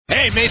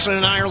Hey, Mason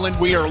and Ireland,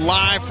 we are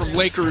live from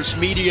Lakers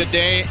Media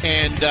Day,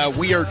 and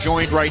we are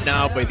joined right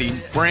now by the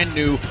brand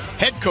new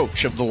head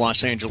coach of the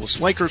Los Angeles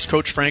Lakers,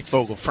 Coach Frank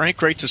Vogel. Frank,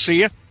 great to see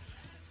you.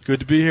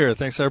 Good to be here.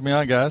 Thanks for having me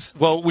on, guys.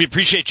 Well, we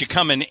appreciate you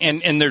coming,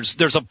 and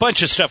there's a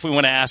bunch of stuff we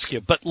want to ask you,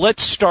 but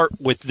let's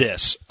start with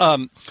this.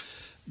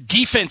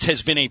 Defense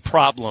has been a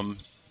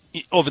problem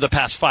over the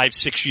past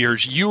 5-6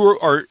 years. You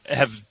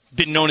have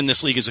been known in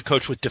this league as a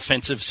coach with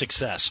defensive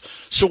success.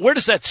 So where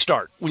does that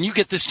start? When you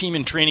get this team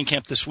in training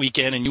camp this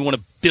weekend and you want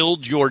to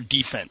build your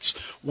defense,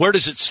 where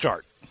does it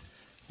start?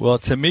 Well,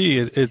 to me,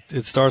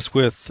 it starts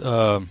with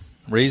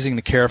raising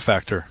the care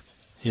factor.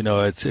 You know,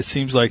 it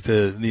seems like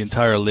the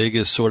entire league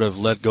has sort of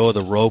let go of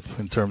the rope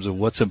in terms of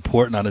what's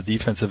important on a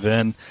defensive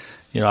end.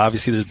 You know,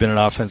 obviously there's been an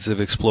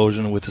offensive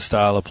explosion with the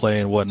style of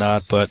play and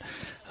whatnot, but,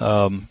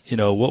 you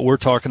know, what we're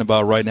talking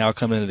about right now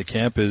coming into the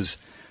camp is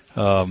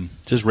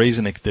just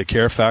raising the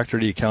care factor,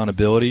 the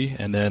accountability,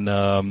 and then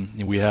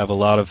we have a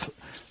lot of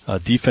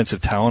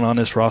defensive talent on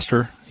this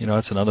roster. You know,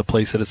 that's another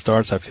place that it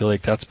starts. I feel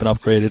like that's been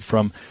upgraded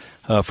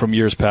from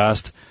years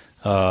past,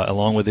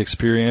 along with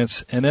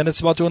experience. And then it's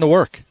about doing the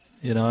work.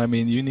 You know, I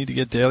mean, you need to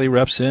get daily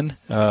reps in.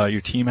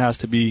 Your team has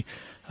to be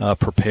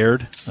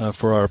prepared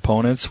for our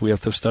opponents. We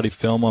have to study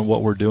film on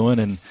what we're doing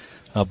and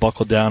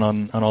buckle down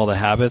on all the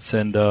habits,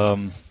 and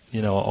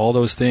you know, all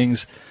those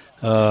things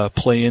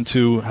play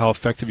into how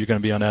effective you're going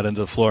to be on that end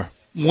of the floor.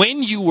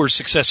 When you were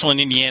successful in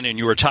Indiana and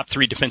you were a top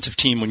 3 defensive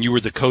team when you were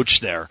the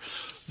coach there,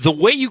 the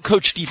way you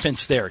coach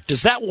defense there,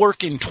 does that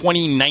work in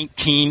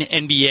 2019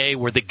 NBA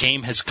where the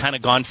game has kind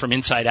of gone from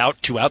inside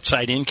out to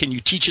outside in? Can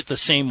you teach it the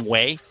same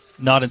way?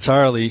 Not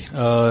entirely.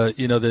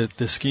 You know,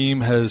 the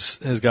scheme has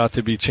got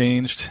to be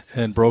changed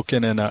and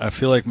broken, and I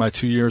feel like my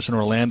 2 years in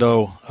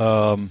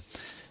Orlando,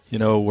 you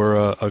know,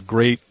 were a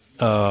great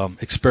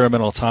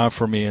experimental time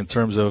for me in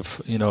terms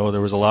of, you know,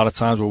 there was a lot of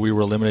times where we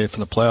were eliminated from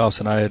the playoffs,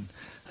 and I had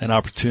an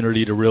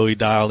opportunity to really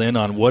dial in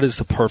on what is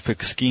the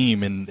perfect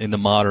scheme in the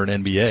modern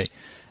NBA.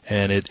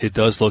 And it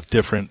does look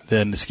different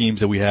than the schemes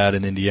that we had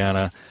in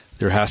Indiana.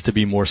 There has to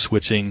be more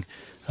switching,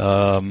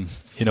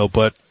 you know,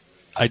 but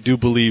I do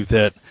believe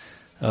that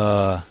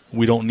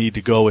we don't need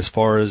to go as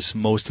far as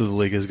most of the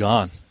league has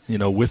gone, you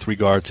know, with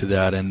regard to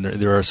that. And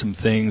there are some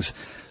things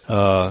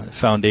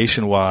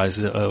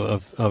foundation-wise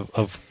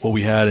of what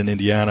we had in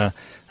Indiana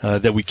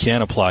that we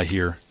can apply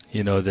here,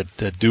 you know,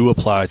 that do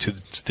apply to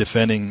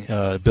defending,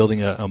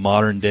 building a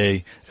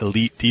modern-day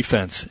elite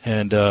defense.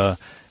 And I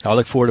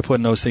look forward to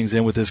putting those things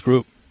in with this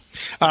group.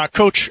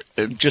 Coach,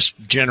 just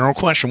general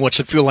question. What's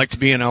it feel like to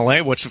be in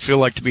L.A.? What's it feel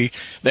like to be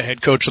the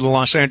head coach of the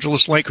Los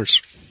Angeles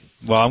Lakers?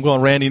 Well, I'm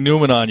going Randy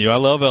Newman on you. I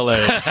love L.A.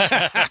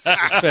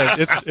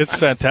 It's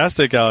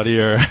fantastic out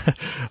here.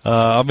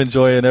 I'm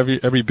enjoying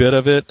every bit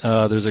of it.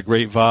 There's a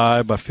great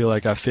vibe. I feel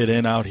like I fit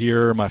in out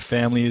here. My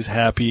family is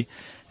happy.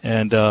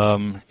 And,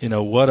 you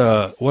know, what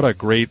a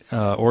great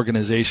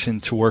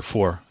organization to work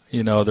for.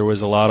 You know, there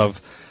was a lot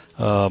of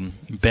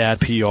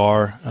bad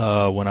PR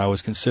when I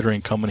was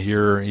considering coming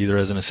here either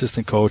as an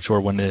assistant coach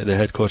or when the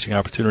head coaching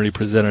opportunity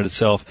presented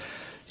itself,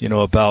 you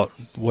know, about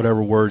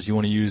whatever words you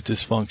want to use,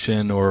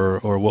 dysfunction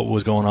or what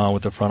was going on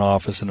with the front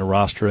office and the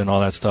roster and all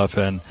that stuff.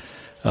 And,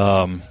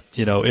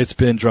 you know, it's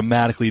been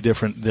dramatically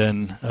different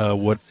than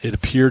what it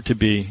appeared to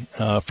be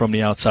from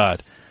the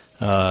outside.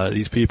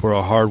 These people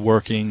are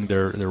hardworking.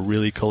 They're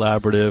really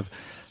collaborative.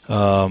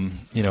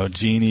 You know,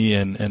 Jeannie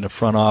and the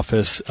front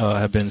office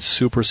have been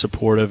super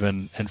supportive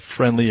and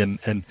friendly. And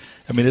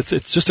I mean,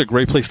 it's just a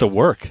great place to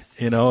work,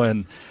 you know,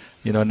 and,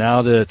 you know,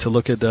 now to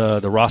look at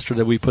the roster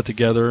that we put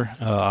together,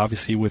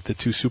 obviously with the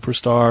 2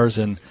 superstars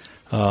and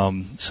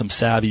some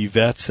savvy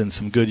vets and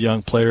some good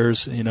young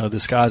players, you know, the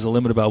sky's the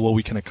limit about what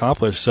we can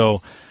accomplish.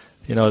 So,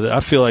 you know, I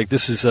feel like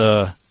this is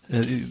the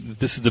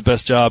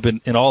best job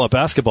in all of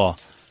basketball.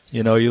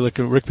 You know, you look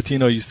at Rick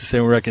Pitino used to say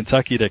when we were at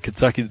Kentucky that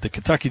the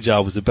Kentucky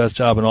job was the best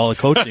job in all of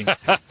coaching.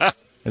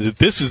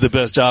 This is the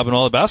best job in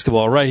all of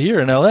basketball right here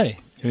in L.A. I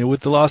mean,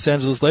 with the Los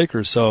Angeles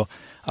Lakers. So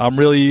I'm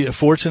really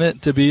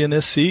fortunate to be in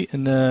this seat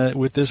and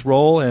with this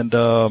role, and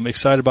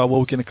excited about what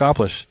we can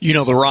accomplish. You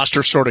know, the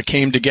roster sort of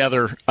came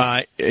together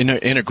in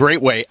a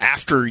great way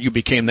after you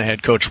became the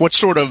head coach. What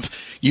sort of,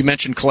 you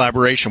mentioned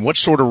collaboration, what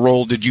sort of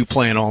role did you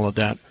play in all of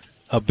that?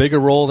 A bigger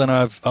role than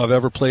I've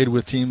ever played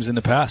with teams in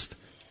the past.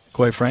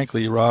 Quite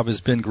frankly, Rob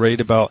has been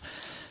great about,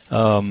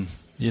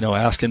 you know,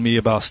 asking me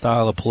about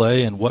style of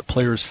play and what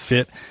players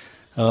fit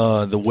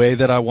the way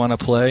that I want to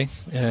play.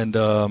 And,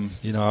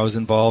 you know, I was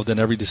involved in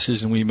every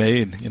decision we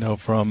made, you know,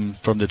 from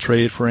the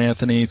trade for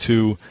Anthony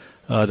to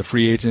the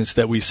free agents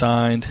that we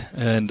signed.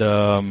 And,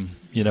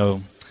 you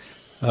know,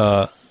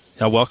 I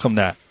welcome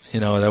that.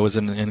 You know, that was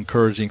an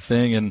encouraging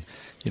thing. And,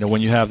 you know,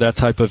 when you have that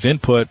type of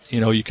input,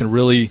 you know, you can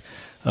really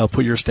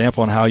put your stamp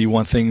on how you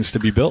want things to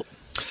be built.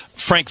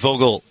 Frank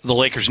Vogel, the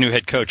Lakers' new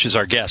head coach, is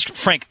our guest.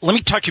 Frank, let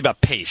me talk to you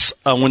about pace.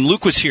 When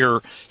Luke was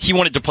here, he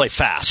wanted to play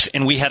fast,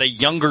 and we had a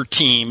younger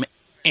team,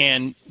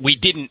 and we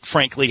didn't,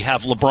 frankly,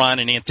 have LeBron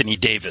and Anthony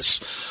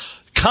Davis.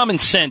 Common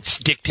sense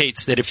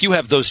dictates that if you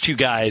have those two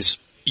guys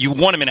you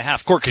want him in a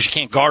half court because you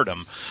can't guard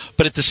him.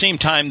 But at the same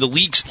time, the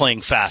league's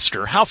playing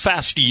faster. How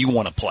fast do you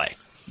want to play?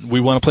 We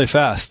want to play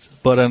fast,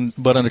 but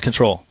under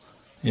control.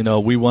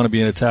 We want to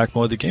be in attack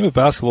mode. The game of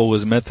basketball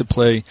was meant to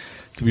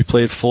be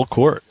played full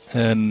court.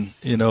 And,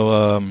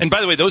 and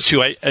by the way, those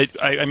two,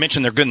 I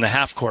mentioned they're good in the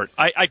half court.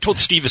 I told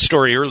Steve a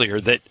story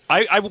earlier that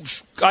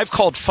I've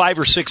called 5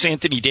 or 6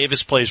 Anthony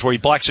Davis plays where he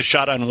blocks a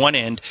shot on one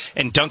end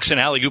and dunks an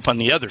alley-oop on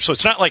the other. So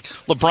it's not like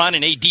LeBron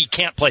and AD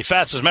can't play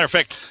fast. As a matter of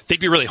fact, they'd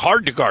be really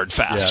hard to guard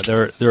fast.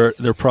 Yeah,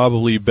 they're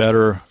probably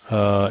better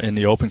in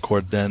the open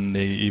court than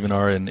they even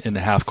are in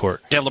the half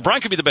court. Yeah,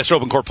 LeBron could be the best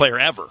open court player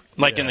ever,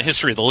 in the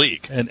history of the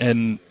league.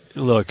 And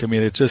look, I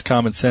mean, it's just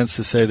common sense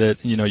to say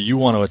that, you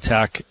want to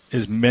attack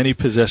as many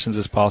possessions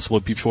as possible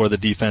before the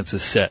defense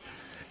is set.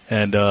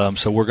 And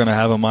so we're going to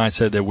have a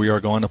mindset that we are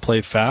going to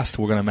play fast.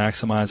 We're going to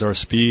maximize our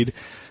speed.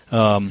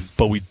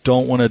 But we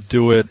don't want to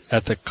do it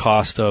at the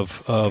cost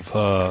of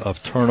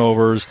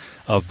turnovers,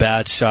 of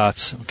bad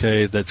shots.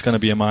 Okay, that's going to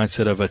be a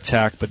mindset of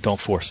attack, but don't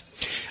force.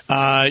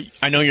 I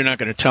know you're not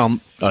going to tell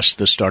us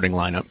the starting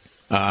lineup.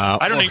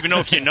 I don't even know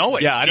if you know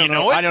it. Yeah, I don't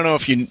know. I don't know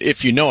if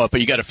you know it,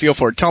 but you got a feel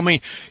for it. Tell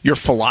me your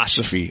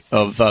philosophy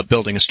of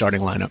building a starting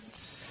lineup.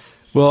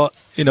 Well,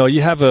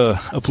 you have a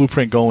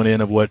blueprint going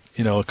in of what,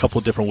 a couple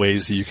of different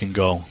ways that you can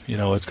go.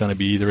 It's going to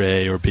be either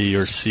A or B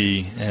or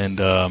C. And,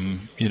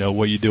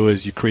 what you do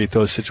is you create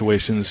those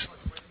situations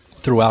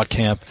throughout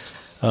camp.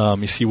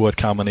 You see what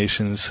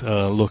combinations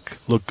look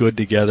good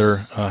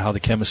together, how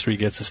the chemistry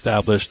gets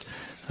established,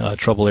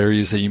 trouble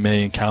areas that you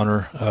may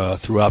encounter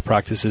throughout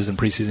practices and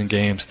preseason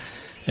games.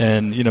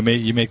 And,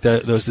 you make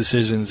those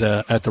decisions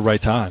at the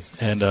right time.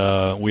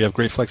 And we have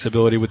great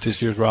flexibility with this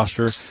year's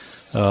roster.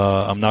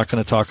 I'm not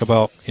going to talk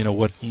about,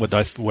 what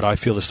I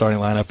feel the starting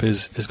lineup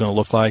is going to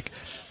look like.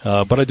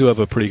 But I do have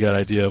a pretty good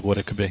idea of what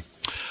it could be.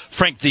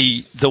 Frank,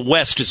 the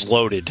West is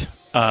loaded.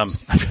 I'm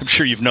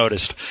sure you've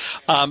noticed.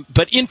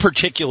 But in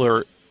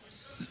particular,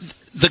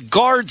 the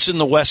guards in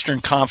the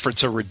Western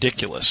Conference are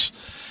ridiculous.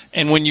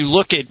 And when you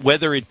look at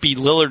whether it be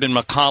Lillard and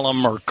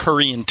McCollum or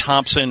Curry and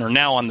Thompson or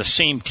now on the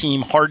same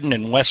team, Harden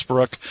and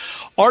Westbrook,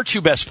 our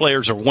two best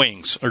players are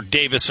wings, or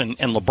Davis and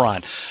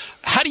LeBron.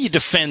 How do you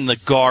defend the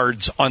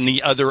guards on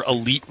the other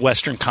elite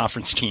Western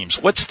Conference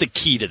teams? What's the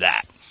key to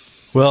that?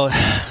 Well,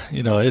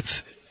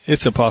 it's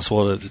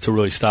impossible to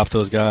really stop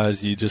those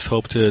guys. You just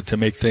hope to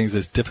make things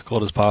as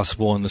difficult as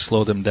possible and to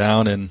slow them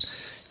down. And,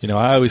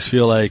 I always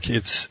feel like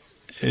it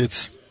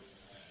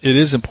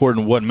is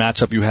important what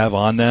matchup you have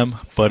on them,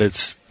 but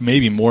it's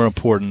maybe more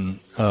important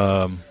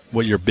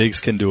what your bigs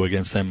can do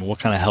against them and what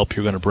kind of help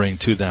you're going to bring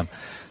to them.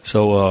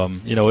 So,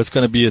 it's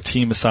going to be a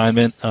team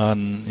assignment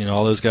on,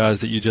 all those guys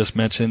that you just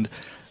mentioned.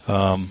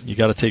 You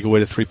got to take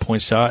away the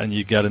three-point shot, and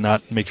you got to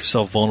not make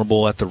yourself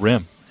vulnerable at the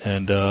rim.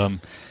 And,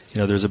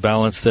 there's a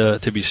balance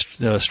to be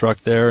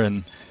struck there.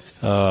 And,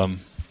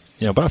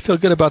 but I feel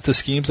good about the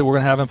schemes that we're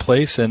going to have in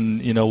place,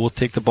 and, we'll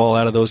take the ball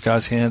out of those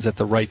guys' hands at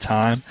the right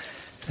time.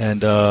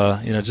 And,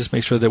 just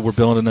make sure that we're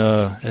building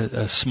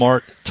a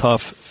smart,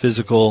 tough,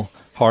 physical,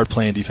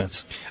 hard-playing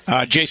defense.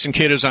 Jason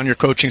Kidd is on your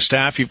coaching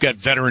staff. You've got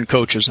veteran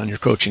coaches on your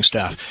coaching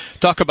staff.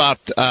 Talk about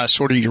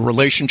sort of your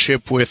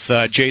relationship with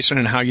Jason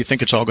and how you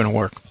think it's all going to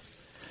work.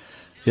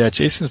 Yeah,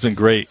 Jason's been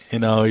great.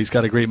 He's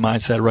got a great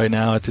mindset right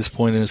now at this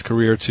point in his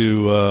career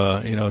to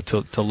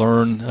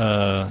learn,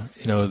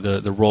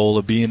 the role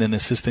of being an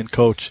assistant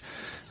coach.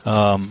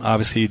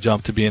 Obviously, he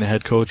jumped to being a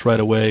head coach right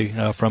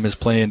away from his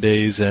playing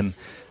days, and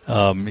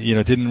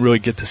didn't really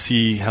get to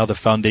see how the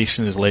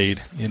foundation is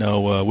laid,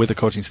 with the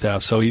coaching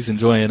staff. So he's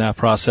enjoying that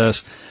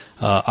process.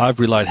 I've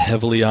relied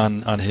heavily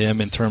on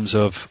him in terms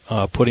of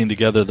putting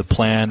together the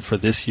plan for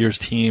this year's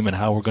team and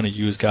how we're going to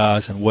use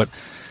guys and what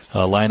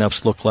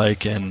lineups look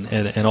like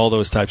and all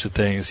those types of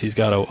things. He's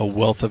got a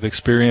wealth of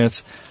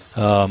experience,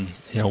 one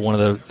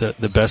of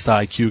the best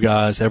IQ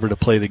guys ever to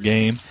play the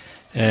game.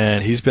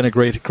 And he's been a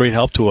great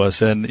help to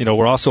us. And,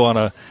 we're also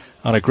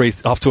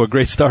off to a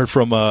great start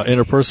from an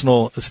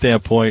interpersonal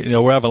standpoint.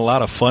 We're having a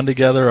lot of fun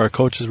together. Our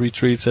coaches'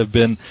 retreats have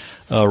been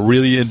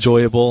really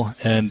enjoyable,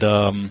 and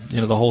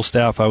the whole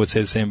staff, I would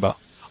say the same about.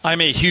 I'm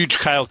a huge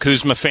Kyle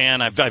Kuzma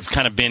fan. I've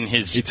kind of been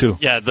his, me too.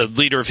 Yeah, the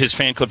leader of his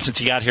fan club since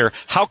he got here.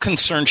 How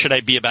concerned should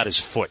I be about his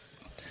foot?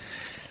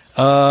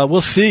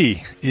 We'll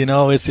see.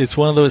 It's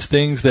one of those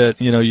things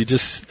that you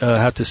just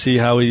have to see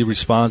how he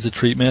responds to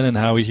treatment and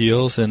how he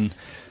heals, and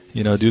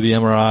do the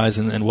MRIs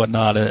and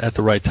whatnot at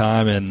the right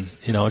time, and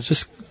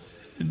just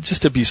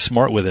to be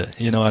smart with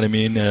it. You know what I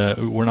mean?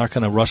 We're not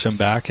going to rush him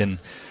back and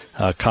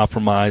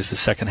compromise the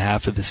second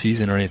half of the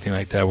season or anything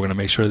like that. We're going to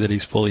make sure that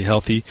he's fully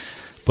healthy.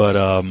 But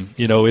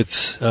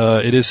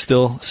it is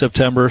still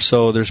September,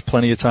 so there's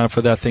plenty of time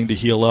for that thing to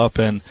heal up,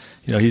 and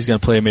he's going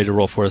to play a major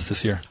role for us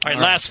this year. All right,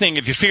 last thing,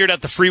 have you figured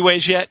out the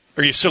freeways yet,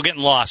 or are you still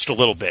getting lost a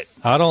little bit?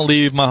 I don't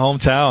leave my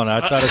hometown.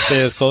 I try to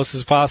stay as close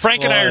as possible.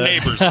 Frank and I are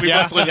neighbors. We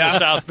both live in the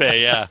South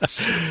Bay. Yeah,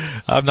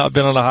 I've not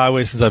been on the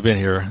highway since I've been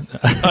here.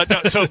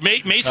 No, so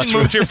Mason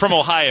moved here from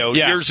Ohio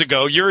years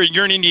ago. You're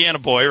an Indiana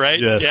boy, right?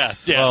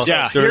 Yes. Yeah. Well,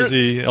 yeah.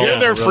 Jersey. You're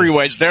their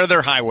freeways. They're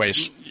their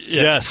highways.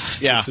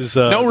 Yes. Yeah. This is,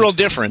 no real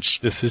difference.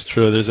 This is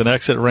true. There's an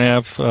exit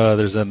ramp.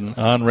 There's an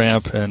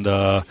on-ramp. And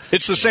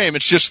it's the same.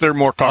 It's just there are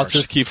more cars. I'll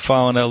just keep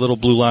following that little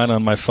blue line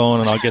on my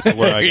phone, and I'll get to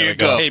where I got to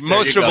go. Hey,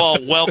 most of all,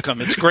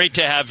 welcome. It's great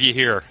to have you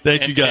here.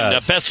 Thank you, guys.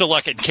 And best of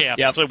luck at camp.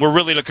 Yep. So we're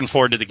really looking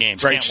forward to the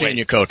games. Great Can't seeing wait.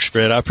 you, Coach.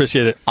 Great. I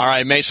appreciate it. All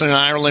right, Mason and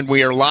Ireland,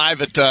 we are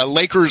live at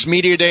Lakers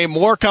Media Day.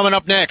 More coming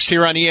up next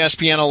here on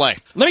ESPN LA.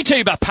 Let me tell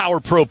you about Power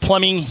Pro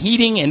Plumbing,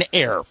 Heating, and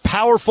Air.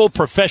 Powerful,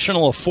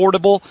 professional,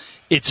 affordable.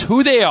 It's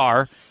who they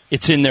are.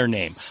 It's in their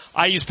name.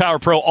 I use Power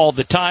Pro all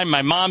the time.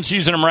 My mom's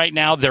using them right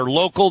now. They're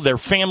local. They're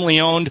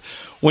family-owned.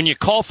 When you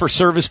call for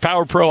service,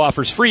 Power Pro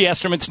offers free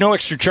estimates, no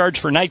extra charge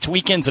for nights,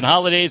 weekends, and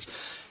holidays,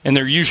 and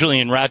they're usually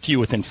en route to you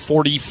within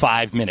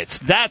 45 minutes.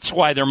 That's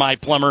why they're my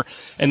plumber,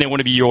 and they want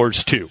to be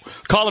yours, too.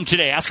 Call them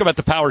today. Ask about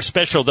the Power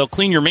Special. They'll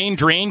clean your main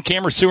drain,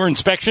 camera, sewer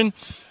inspection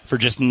for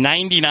just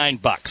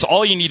 $99.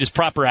 All you need is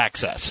proper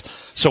access.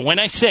 So when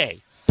I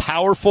say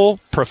powerful,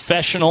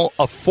 professional,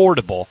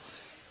 affordable,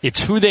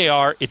 it's who they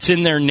are. It's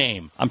in their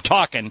name. I'm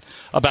talking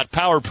about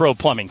Power Pro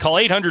Plumbing. Call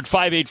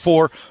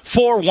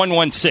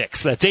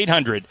 800-584-4116. That's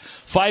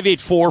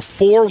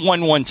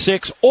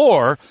 800-584-4116.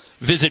 Or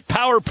visit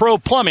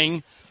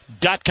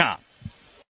powerproplumbing.com.